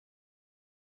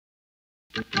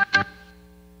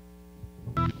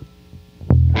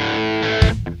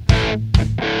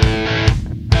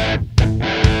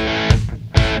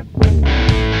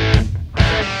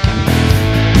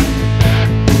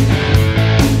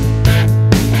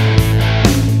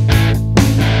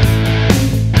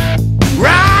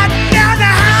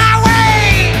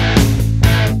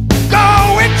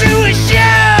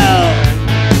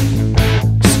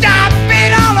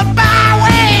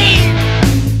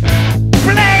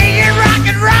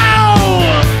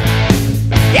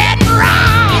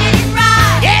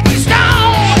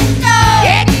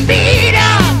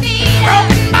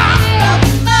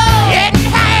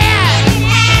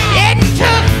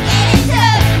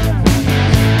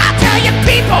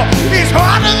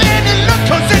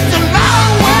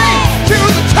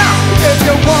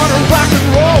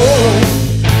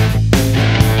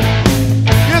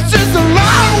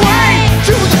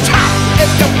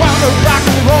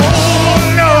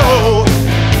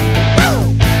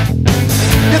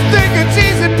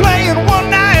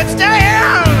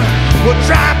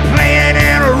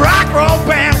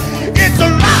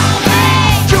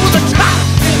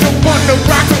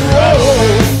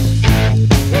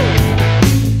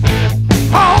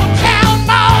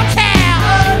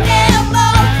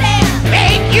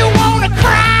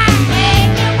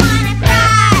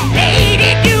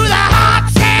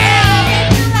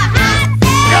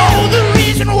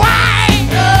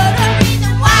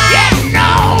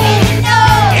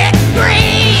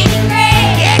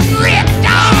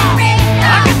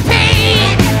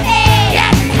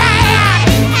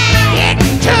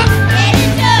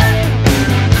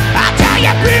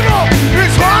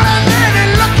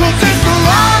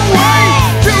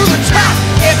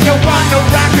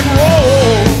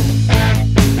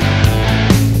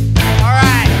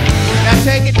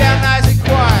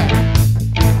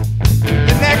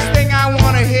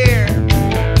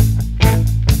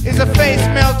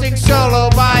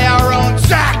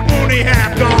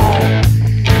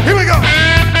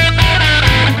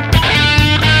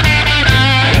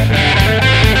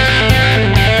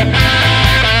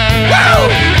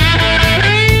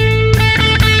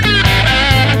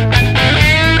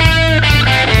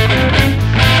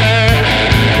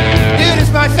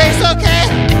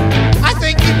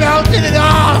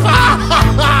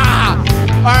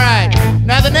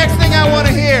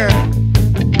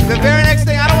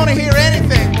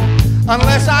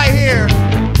Unless I hear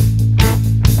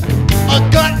a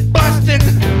gut-busting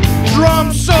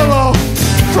drum solo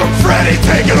from Freddie.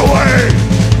 Take it away!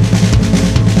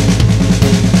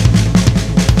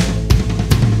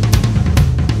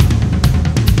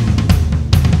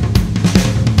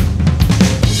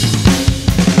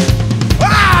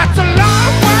 It's a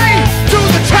long way to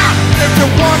the top if you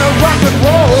wanna rock and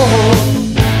roll.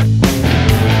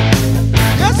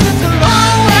 Yes, it's a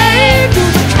long way to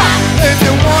the top if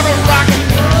you wanna rock and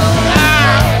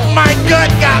roll. My gut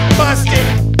got busted.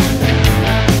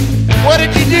 What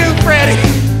did you do, Freddie?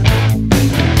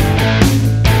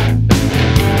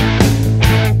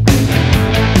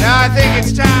 Now I think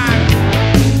it's time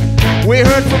we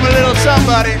heard from a little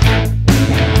somebody.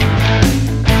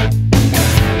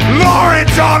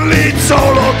 Lawrence on lead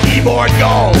solo keyboard,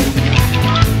 go!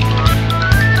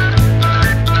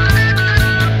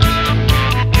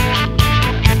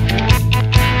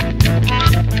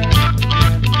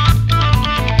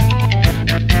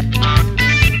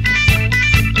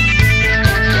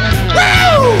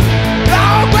 Woo!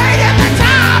 Long way to the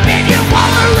top if you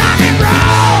wanna rock and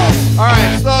roll!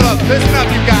 Alright, slow up, listen up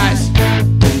you guys.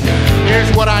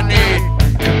 Here's what I need.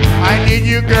 I need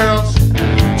you girls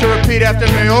to repeat after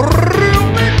me.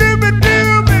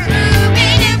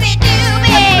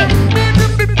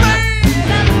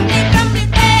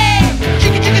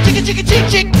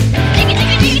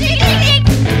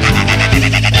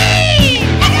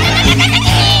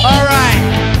 Alright,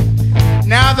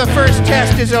 now the first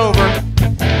test is over.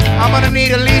 I'm gonna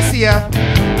need Alicia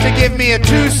to give me a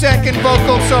 2-second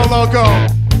vocal solo. Go.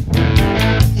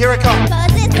 Here it comes.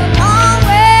 It's a long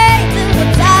way to the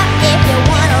top if you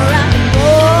wanna rock and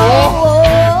roll.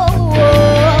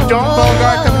 Don't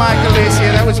bogart the mic,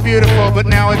 Alicia. That was beautiful, but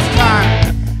now it's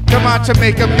time. Come on, to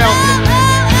make 'em melt it.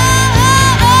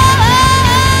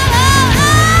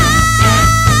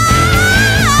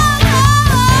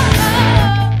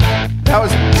 That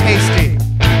was tasty.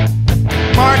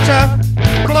 Marta,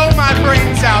 blow my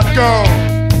brains out. Go.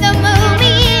 The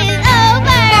movie is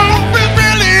over. It's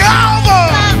really over.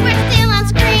 But we're still on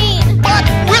screen. But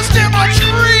we're still on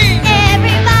screen.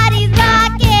 Everybody's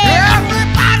rocking.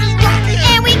 Everybody's rocking.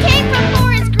 And we came from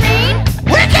Forest Green.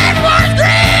 We came from Forest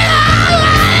Green.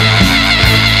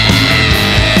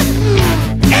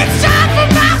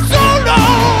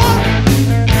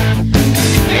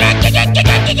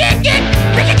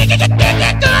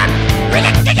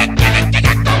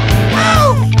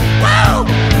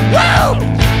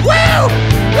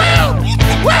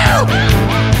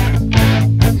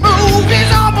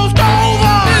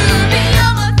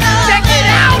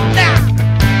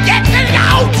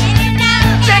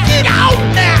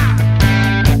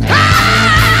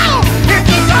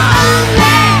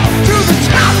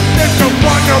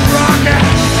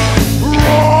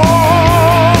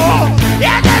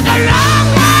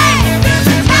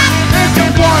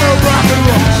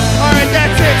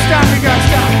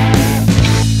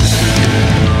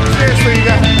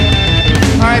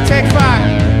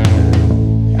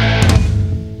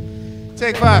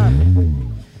 5.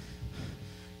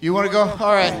 You want to go?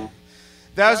 All right.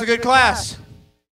 That was a good class.